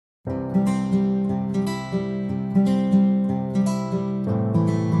Hi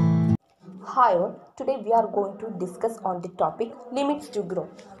all, today we are going to discuss on the topic limits to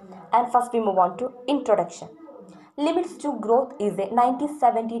growth. And first we move on to introduction. Limits to Growth is a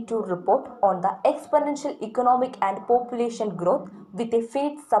 1972 report on the exponential economic and population growth with a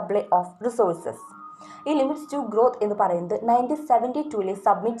finite supply of resources. ഈ limits to growth എന്ന് പറയുന്നത് 1972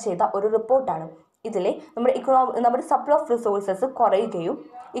 submit ചെയ്ത ഒരു റിപ്പോർട്ടാണ്. ഇതിൽ നമ്മുടെ supply of resources കുറയുകയും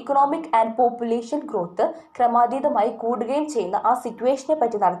economic and population growth ക്രമാതീതമായി കൂടുകയും ചെയ്യുന്ന ആ സിറ്റുവേഷനെ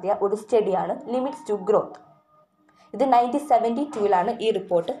പറ്റി നടത്തിയ ഒരു സ്റ്റഡിയാണ് ലിമിറ്റ്സ് ടു ഗ്രോത്ത്. ഇത് 1972 ഈ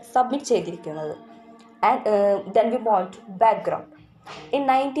റിപ്പോർട്ട് സബ്മിറ്റ് ചെയ്തിരിക്കുന്നത്. And then we want background. In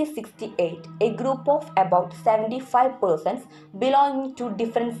 1968, a group of about 75 persons belonging to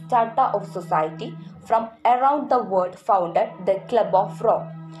different strata of society from around the world founded the Club of Rome,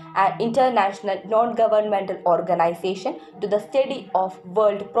 an international non-governmental organization to the study of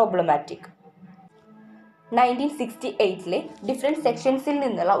world problematic. 1968 different സെക്ഷൻസിൽ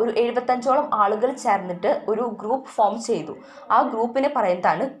നിന്നുള്ള ഒരു 75ഓളം ആളുകൾ ചേർന്നിട്ട് ഒരു group form ചെയ്തു. ആ ഗ്രൂപ്പിനെ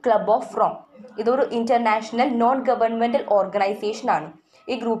പറയുന്നതാണ് club of Rome. ഇതൊരു ഇൻ്റർനാഷണൽ നോൺ ഗവൺമെൻറ്റൽ ഓർഗനൈസേഷൻ ആണ്.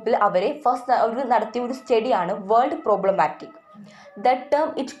 ഈ ഗ്രൂപ്പിൽ ഫസ്റ്റ് നടത്തിയ ഒരു സ്റ്റഡിയാണ് world problematic. The term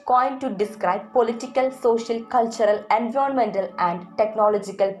it coined to describe political, social, cultural, environmental and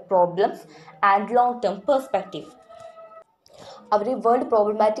technological problems and long-term perspective. Our world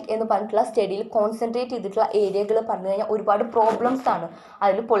problematic എന്ന് പറഞ്ഞിട്ടുള്ള സ്റ്റഡിയിൽ കോൺസെൻട്രേറ്റ് ചെയ്തിട്ടുള്ള ഏരിയകൾ പറഞ്ഞു കഴിഞ്ഞാൽ ഒരുപാട് പ്രോബ്ലംസ് ആണ്.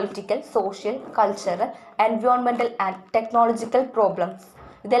 അതിൽ political, social, cultural, environmental and technological problems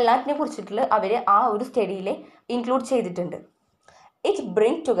ഇതെല്ലാത്തിനെ കുറിച്ചിട്ടുള്ള അവർ ആ ഒരു സ്റ്റഡിയിൽ ഇൻക്ലൂഡ് ചെയ്തിട്ടുണ്ട്. It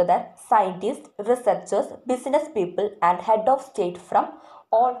bring together scientist, researchers, business people and head of state from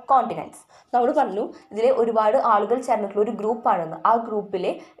all continents. നമ്മൾ പറഞ്ഞു ഇതിൽ ഒരുപാട് ആളുകൾ ചേർന്നിട്ടുള്ള ഒരു ഗ്രൂപ്പാണെന്ന്. ആ ഗ്രൂപ്പിൽ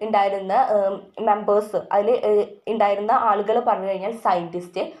ഉണ്ടായിരുന്ന മെമ്പേഴ്സ്, അതിൽ ഉണ്ടായിരുന്ന ആളുകൾ പറഞ്ഞു കഴിഞ്ഞാൽ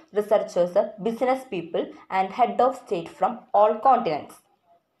scientist, researchers, business people and head of state from all continents.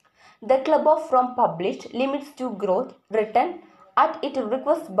 The Club of Rome published Limits to Growth, written at its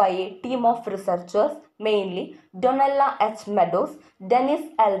request by a team of researchers, mainly Donella H. Meadows, Dennis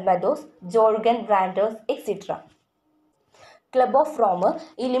L. Meadows, Jorgen Randers, etc. Club of Rome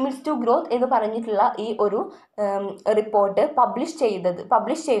ഈ limits to growth എന്ന് പറഞ്ഞിട്ടുള്ള ഈ ഒരു report publish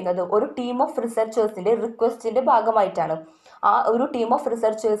ചെയ്യുന്നത് ഒരു team of റിസർച്ചേഴ്സിൻ്റെ റിക്വസ്റ്റിൻ്റെ ഭാഗമായിട്ടാണ്. ആ ഒരു ടീം ഓഫ്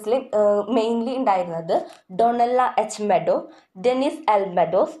റിസർച്ചേഴ്സിൽ മെയിൻലി ഉണ്ടായിരുന്നത് ഡൊണല്ല H meadow, Dennis L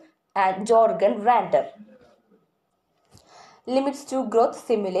meadows and Jurgen റാൻഡർ. Limits to growth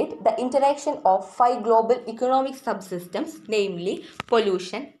simulate the interaction of 5 global economic subsystems, namely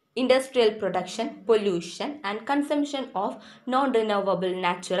pollution, industrial production, pollution, and consumption of non-renewable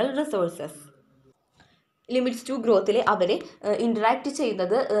natural resources. Limits to ഗ്രോത്തിൽ our interact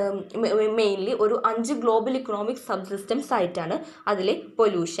ചെയ്യുന്നത് mainly ഒരു 5 global economic subsystems ആയിട്ടാണ്. അതിൽ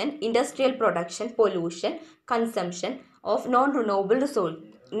pollution, industrial production, pollution, consumption of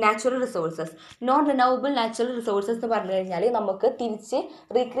natural resources. Non റിനവബിൾ natural resources എന്ന് പറഞ്ഞു കഴിഞ്ഞാൽ നമുക്ക് തിരിച്ച്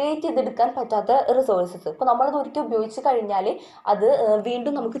recreate ചെയ്തെടുക്കാൻ പറ്റാത്ത റിസോഴ്സസ്. ഇപ്പോൾ നമ്മളത് ഒരിക്കൽ ഉപയോഗിച്ച് കഴിഞ്ഞാൽ അത്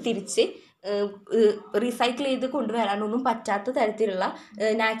വീണ്ടും നമുക്ക് തിരിച്ച് റീസൈക്കിൾ ചെയ്ത് കൊണ്ടുവരാനൊന്നും പറ്റാത്ത തരത്തിലുള്ള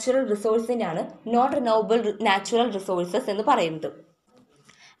നാച്ചുറൽ റിസോഴ്സിനെയാണ് നോൺ റിനവബിൾ നാച്ചുറൽ റിസോഴ്സസ് എന്ന് പറയുന്നത്.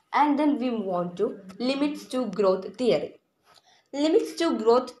 And then we move on to limits to growth theory. Limits to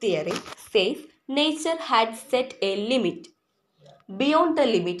growth theory says nature had set A limit. Beyond the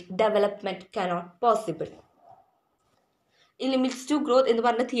limit development cannot possible. ഈ limits to growth എന്ന്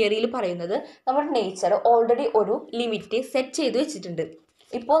പറഞ്ഞ തിയറിയിൽ പറയുന്നത് നമ്മുടെ nature already ഒരു limit set ചെയ്ത് വെച്ചിട്ടുണ്ട്.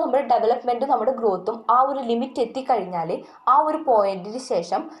 ഇപ്പോൾ നമ്മുടെ ഡെവലപ്മെൻറ്റും നമ്മുടെ ഗ്രോത്തും ആ ഒരു ലിമിറ്റ് എത്തിക്കഴിഞ്ഞാൽ ആ ഒരു പോയിന്റിന്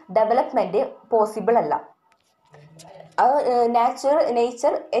ശേഷം ഡെവലപ്മെൻറ്റ് പോസിബിൾ അല്ല.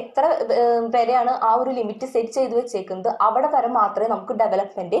 നേച്ചർ എത്ര വരെയാണ് ആ ഒരു ലിമിറ്റ് സെറ്റ് ചെയ്ത് വെച്ചേക്കുന്നത് അവിടെ വരെ മാത്രമേ നമുക്ക്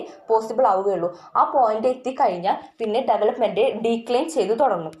ഡെവലപ്മെൻറ്റ് പോസിബിൾ ആവുകയുള്ളൂ. ആ പോയിന്റ് എത്തിക്കഴിഞ്ഞാൽ പിന്നെ ഡെവലപ്മെൻറ്റ് ഡീക്ലൈൻ ചെയ്ത്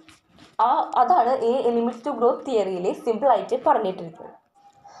തുടങ്ങും. അതാണ് ഈ ലിമിറ്റ്സ് ടു ഗ്രോത്ത് തിയറിയിൽ സിമ്പിളായിട്ട് പറഞ്ഞിട്ടിരിക്കുന്നത്.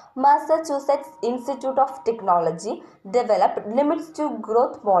 Massachusetts Institute of Technology developed limits to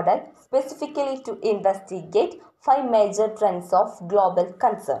growth model specifically to investigate 5 major trends of global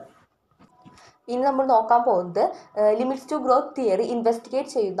concern. ഇനി നമ്മൾ നോക്കാൻ പോകുന്നത് limits to growth theory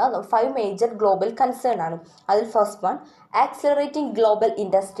investigate ചെയ്യുന്ന 5 മേജർ ഗ്ലോബൽ കൺസേൺ ആണ്. അതിൽ first one accelerating global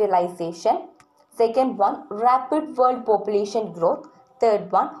industrialisation, second one rapid world population growth, third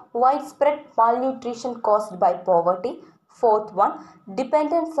one wide spread malnutrition caused by poverty, fourth one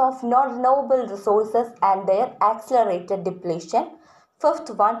dependence of non-renewable resources and their accelerated depletion,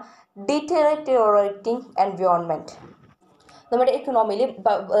 fifth one deteriorating environment. നമ്മുടെ എക്കണോമിയിൽ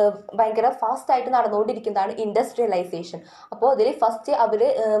ഭയങ്കര ഫാസ്റ്റായിട്ട് നടന്നുകൊണ്ടിരിക്കുന്നതാണ് industrialisation. അപ്പോൾ അതിൽ first അവർ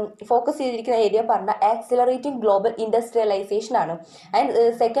focus ചെയ്തിരിക്കുന്ന area പറഞ്ഞ accelerating global industrialisation ആണ്. And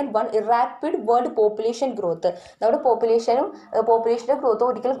second one rapid world population growth. നമ്മുടെ പോപ്പുലേഷൻ്റെ growth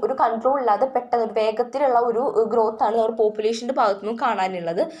ഒരിക്കലും ഒരു കൺട്രോൾ ഇല്ലാതെ പെട്ടെന്ന് വേഗത്തിലുള്ള ഒരു ഗ്രോത്ത് ആണ് നമ്മുടെ പോപ്പുലേഷൻ്റെ ഭാഗത്തു നിന്നും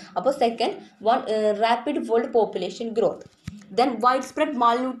കാണാനുള്ളത്. അപ്പോൾ second one rapid world population growth. Then wide spread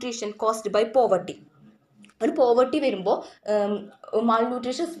malnutrition caused by poverty. ഒരു പോവർട്ടി വരുമ്പോൾ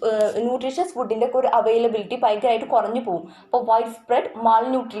ന്യൂട്രീഷ്യസ് ഫുഡിൻ്റെ ഒക്കെ ഒരു അവൈലബിലിറ്റി ഭയങ്കരമായിട്ട് കുറഞ്ഞു പോകും. അപ്പോൾ wide spread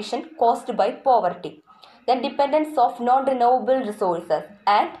malnutrition caused by poverty. Then dependence of non renewable resources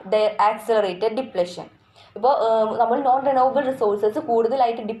and their accelerated depletion. ഇപ്പോൾ നമ്മൾ നോൺ റിന്യൂവബിൾ റിസോഴ്സസ്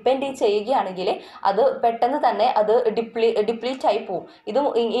കൂടുതലായിട്ട് ഡിപ്പെൻഡ് ചെയ്യുകയാണെങ്കിൽ അത് പെട്ടെന്ന് തന്നെ അത് ഡിപ്ലീറ്റ് ആയി പോകും.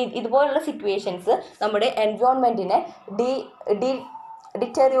 ഇതുപോലുള്ള സിറ്റുവേഷൻസ് നമ്മുടെ എൻവയോൺമെൻറ്റിനെ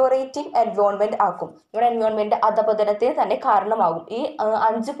ഡിറ്ററിയോറേറ്റിംഗ് എൻവയോൺമെൻറ്റ് ആക്കും. നമ്മുടെ എൻവയോൺമെൻറ്റ് അധപതനത്തിന് തന്നെ കാരണമാകും. ഈ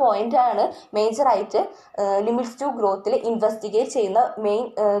 5 പോയിൻ്റാണ് മേജറായിട്ട് ലിമിറ്റ്സ് ടു ഗ്രോത്തിൽ ഇൻവെസ്റ്റിഗേറ്റ് ചെയ്യുന്ന main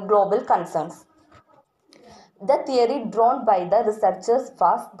global concerns. The theory drawn by the researchers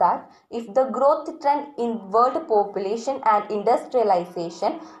was that if the growth trend in world population and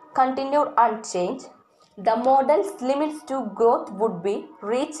industrialization continued unchanged, the model's limits to growth would be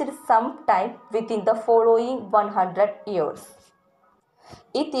reached sometime within the following 100 years.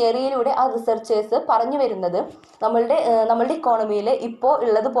 ഈ തിയറിയിലൂടെ ആ researchers പറഞ്ഞു വരുന്നത് നമ്മളുടെ ഇക്കോണമിയിൽ ഇപ്പോൾ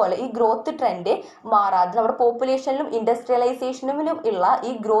ഉള്ളതുപോലെ ഈ growth trend മാറാതെ, നമ്മുടെ പോപ്പുലേഷനിലും ഇൻഡസ്ട്രിയലൈസേഷനിലും ഉള്ള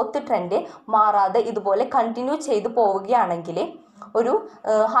ഈ ഗ്രോത്ത് ട്രെൻഡ് മാറാതെ ഇതുപോലെ കണ്ടിന്യൂ ചെയ്തു പോവുകയാണെങ്കിൽ ഒരു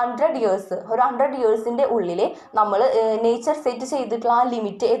 100 ഇയേഴ്സിൻ്റെ ഉള്ളിൽ നമ്മൾ നേച്ചർ സെറ്റ് ചെയ്തിട്ടുള്ള ആ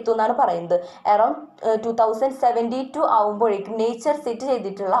ലിമിറ്റ് എത്തും എന്നാണ് പറയുന്നത്. അറൗണ്ട് 2072 ആകുമ്പോഴേക്കും നേച്ചർ സെറ്റ്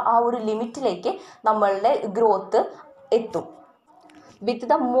ചെയ്തിട്ടുള്ള ആ ഒരു ലിമിറ്റിലേക്ക് നമ്മളുടെ ഗ്രോത്ത് എത്തും. With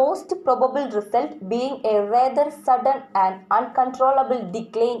the most probable result being a rather sudden and uncontrollable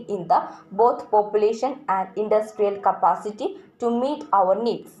decline in the both population and industrial capacity to meet our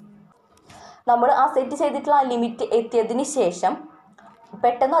needs. നമ്മൾ ആ സെറ്റ് ചെയ്തിട്ടുള്ള ആ ലിമിറ്റ് എത്തിയതിന് ശേഷം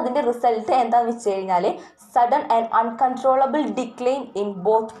പെട്ടെന്ന് അതിൻ്റെ റിസൾട്ട് എന്താണെന്ന് വെച്ച് കഴിഞ്ഞാൽ sudden and uncontrollable decline in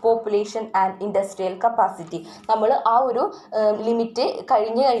both population and industrial capacity. നമ്മൾ ആ ഒരു ലിമിറ്റ്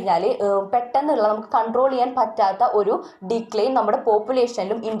കഴിഞ്ഞു കഴിഞ്ഞാൽ പെട്ടെന്നുള്ള നമുക്ക് കൺട്രോൾ ചെയ്യാൻ പറ്റാത്ത ഒരു ഡിക്ലൈൻ നമ്മുടെ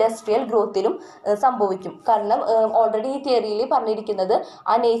പോപ്പുലേഷനിലും ഇൻഡസ്ട്രിയൽ ഗ്രോത്തിലും സംഭവിക്കും. കാരണം ഓൾറെഡി ഈ തിയറിയിൽ പറഞ്ഞിരിക്കുന്നത്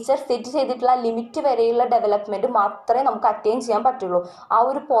ആ നേച്ചർ സെറ്റ് ചെയ്തിട്ടുള്ള ലിമിറ്റ് വരെയുള്ള ഡെവലപ്മെൻറ്റ് മാത്രമേ നമുക്ക് അറ്റൈൻ ചെയ്യാൻ പറ്റുള്ളൂ. ആ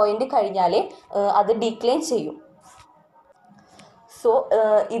ഒരു പോയിന്റ് കഴിഞ്ഞാൽ അത് ഡിക്ലൈൻ ചെയ്യും. സോ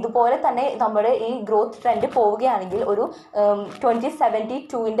ഇതുപോലെ തന്നെ നമ്മുടെ ഈ ഗ്രോത്ത് ട്രെൻഡ് പോവുകയാണെങ്കിൽ ഒരു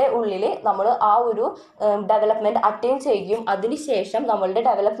 2072 ഉള്ളിൽ നമ്മൾ ആ ഒരു ഡെവലപ്മെൻറ്റ് അറ്റൈൻ ചെയ്യുകയും അതിനുശേഷം നമ്മളുടെ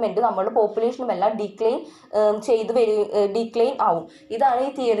ഡെവലപ്മെൻറ്റ് നമ്മുടെ പോപ്പുലേഷനും എല്ലാം ഡിക്ലൈൻ ആവും. ഇതാണ്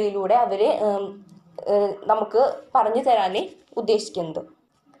ഈ തിയറിയിലൂടെ അവർ നമുക്ക് പറഞ്ഞു തരാൻ ഉദ്ദേശിക്കുന്നത്.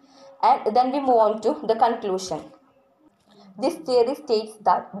 And then we move on to the conclusion. This theory states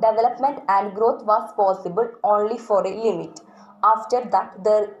that development and growth was possible only for a limit. After that,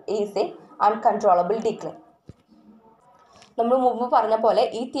 there is a uncontrollable decline. നമ്മൾ മുമ്പ് പറഞ്ഞ പോലെ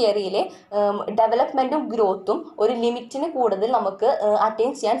ഈ തിയറിയിൽ ഡെവലപ്മെൻറ്റും ഗ്രോത്തും ഒരു ലിമിറ്റിന് കൂടുതൽ നമുക്ക്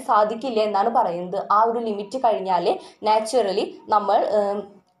അറ്റൈൻ ചെയ്യാൻ സാധിക്കില്ല എന്നാണ് പറയുന്നത്. ആ ഒരു ലിമിറ്റ് കഴിഞ്ഞാൽ നാച്ചുറലി നമ്മൾ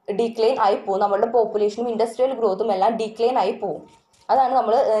ഡിക്ലൈൻ ആയി പോകും. നമ്മളുടെ പോപ്പുലേഷനും ഇൻഡസ്ട്രിയൽ ഗ്രോത്തും എല്ലാം ഡിക്ലൈൻ ആയി പോകും. അതാണ്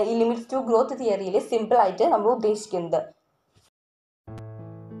നമ്മൾ ഈ ലിമിറ്റ്സ് ടു ഗ്രോത്ത് തിയറിയിൽ സിമ്പിളായിട്ട് നമ്മൾ ഉദ്ദേശിക്കുന്നത്.